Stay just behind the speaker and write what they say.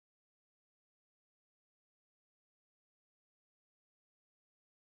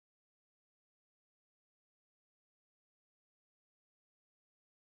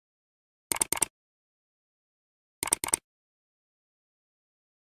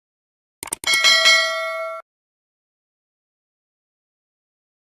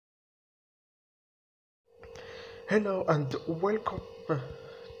Hello and welcome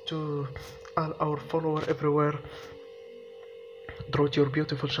to all our followers everywhere throughout your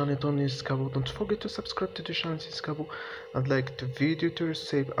beautiful channel. Is Kabou. Don't forget to subscribe to the channel is Kabou and like the video to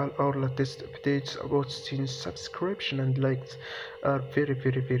receive all our latest updates about Steam. Subscription and likes are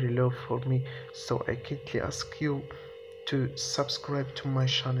very low for me, so I kindly ask you to subscribe to my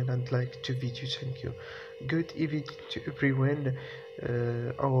channel and like the video. Thank you. Good evening to everyone.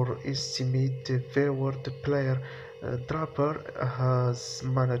 Our estimate forward player Draper has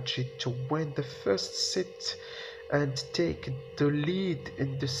managed to win the first set and take the lead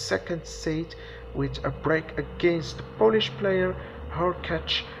in the second set with a break against the Polish player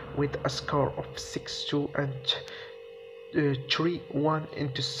Hurkacz with a score of 6-2 and 3-1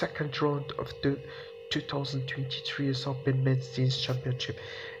 in the second round of the 2023 Open Men's Tennis Championship.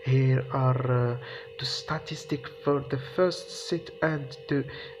 Here are the statistics for the first set and the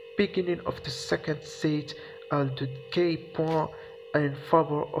beginning of the second set, and the key point in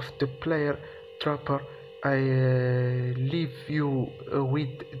favor of the player Draper. I leave you with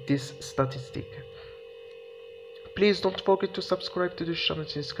this statistic. Please don't forget to subscribe to the channel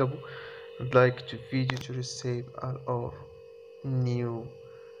Tennis Kabou and like the video to receive all our new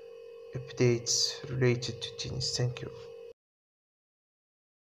updates related to tennis. Thank you.